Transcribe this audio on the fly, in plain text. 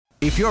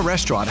If your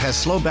restaurant has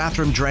slow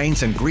bathroom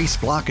drains and grease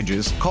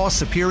blockages, call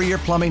Superior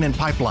Plumbing and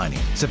Pipelining.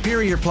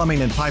 Superior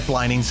Plumbing and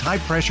Pipelining's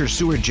high-pressure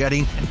sewer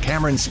jetting and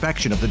camera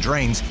inspection of the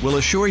drains will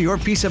assure your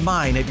peace of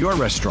mind at your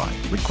restaurant.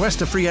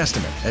 Request a free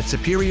estimate at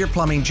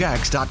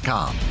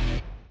SuperiorPlumbingJacks.com.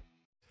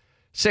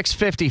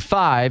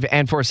 6:55,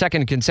 and for a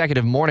second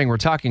consecutive morning, we're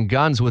talking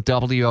guns with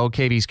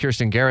WOKV's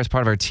Kirstin Garriss,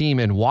 part of our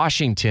team in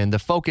Washington. The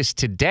focus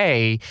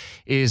today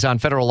is on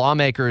federal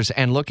lawmakers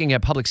and looking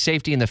at public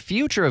safety and the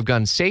future of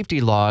gun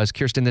safety laws.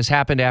 Kirstin, this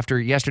happened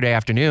after yesterday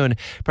afternoon.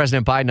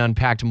 President Biden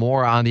unpacked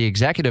more on the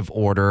executive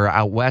order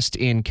out west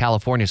in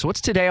California. So what's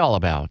today all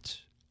about?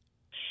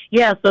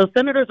 Yeah, so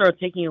senators are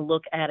taking a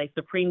look at a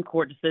Supreme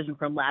Court decision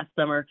from last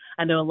summer.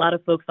 I know a lot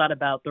of folks thought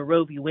about the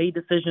Roe v. Wade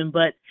decision,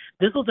 but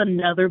this was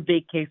another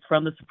big case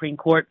from the Supreme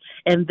Court,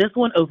 and this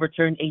one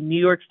overturned a New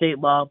York state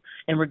law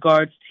in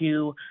regards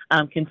to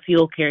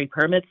concealed carry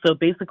permits. So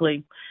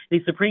basically,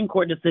 the Supreme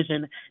Court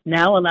decision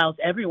now allows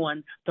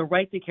everyone the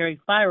right to carry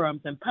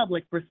firearms in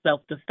public for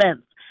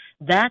self-defense.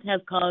 That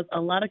has caused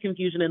a lot of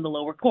confusion in the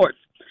lower courts.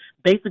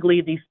 Basically,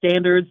 the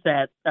standards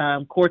that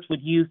courts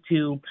would use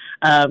to,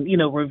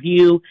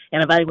 review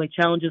and evaluate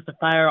challenges to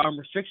firearm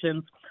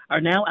restrictions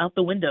are now out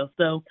the window.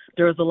 So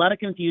there is a lot of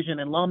confusion,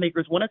 and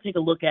lawmakers want to take a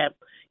look at,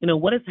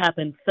 what has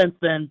happened since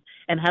then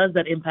and how does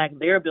that impact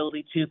their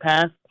ability to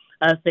pass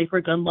safer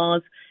gun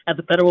laws at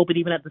the federal, but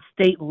even at the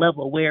state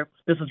level where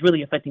this is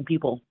really affecting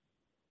people.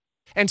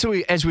 And so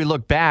as we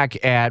look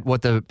back at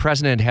what the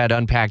president had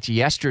unpacked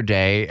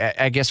yesterday,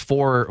 I guess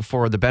for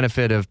the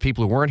benefit of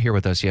people who weren't here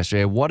with us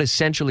yesterday, what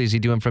essentially is he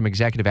doing from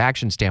executive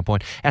action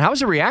standpoint? And how was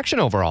the reaction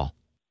overall?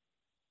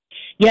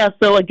 Yeah,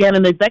 so again,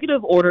 an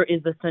executive order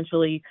is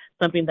essentially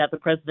something that the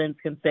president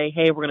can say,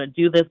 hey, we're going to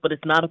do this, but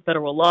it's not a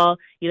federal law.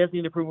 He doesn't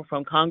need approval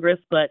from Congress.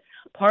 But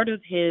part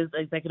of his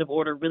executive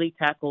order really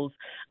tackles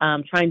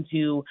trying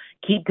to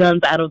keep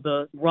guns out of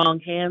the wrong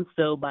hands.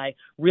 So by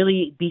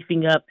really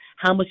beefing up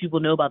how much people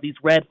know about these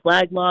red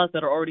flag laws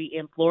that are already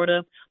in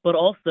Florida. But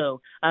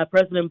also,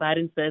 President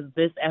Biden says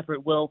this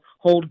effort will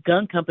hold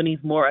gun companies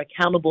more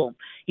accountable.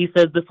 He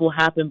says this will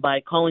happen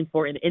by calling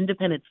for an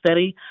independent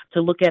study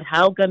to look at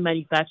how gun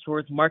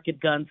manufacturers market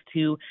guns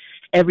to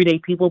everyday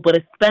people, but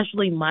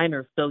especially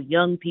minors, so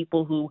young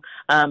people who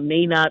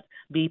may not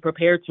be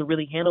prepared to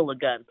really handle a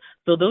gun.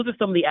 So those are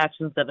some of the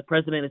actions that the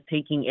president is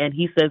taking, and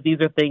he says these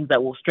are things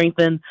that will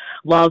strengthen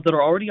laws that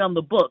are already on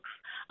the books.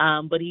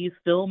 But he's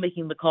still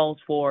making the calls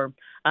for,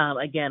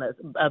 again,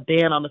 a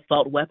ban on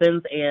assault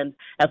weapons. And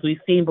as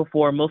we've seen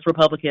before, most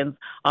Republicans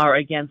are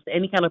against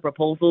any kind of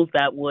proposals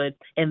that would,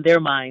 in their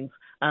minds,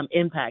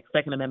 impact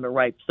Second Amendment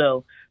rights.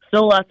 So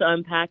still a lot to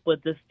unpack,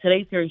 but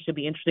today's hearing should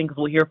be interesting because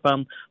we'll hear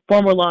from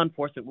former law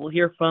enforcement. We'll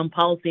hear from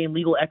policy and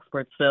legal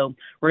experts. So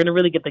we're going to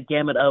really get the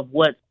gamut of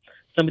what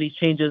some of these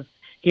changes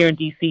here in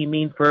D.C.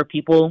 mean for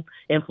people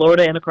in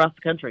Florida and across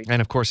the country.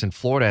 And, of course, in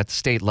Florida at the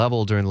state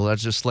level during the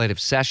legislative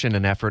session,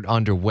 an effort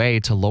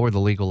underway to lower the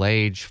legal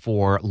age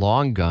for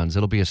long guns.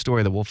 It'll be a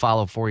story that we'll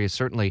follow for you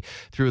certainly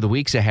through the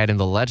weeks ahead in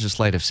the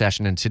legislative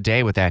session. And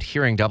today with that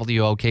hearing,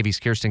 WOKV's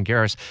Kirstin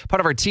Garriss, part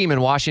of our team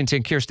in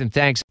Washington. Kirstin,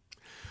 thanks.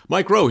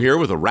 Mike Rowe here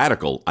with a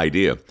radical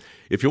idea.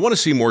 If you want to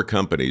see more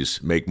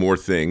companies make more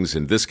things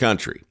in this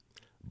country,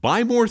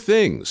 buy more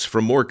things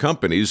from more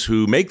companies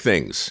who make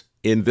things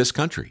in this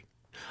country.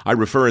 I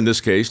refer in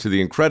this case to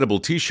the incredible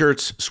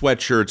T-shirts,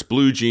 sweatshirts,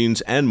 blue jeans,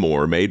 and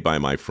more made by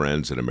my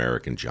friends at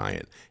American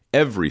Giant.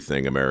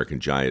 Everything American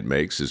Giant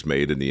makes is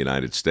made in the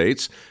United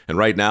States. And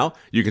right now,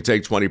 you can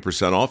take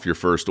 20% off your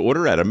first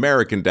order at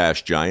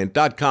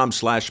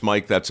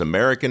american-giant.com/Mike. That's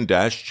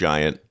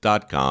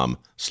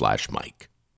american-giant.com/Mike.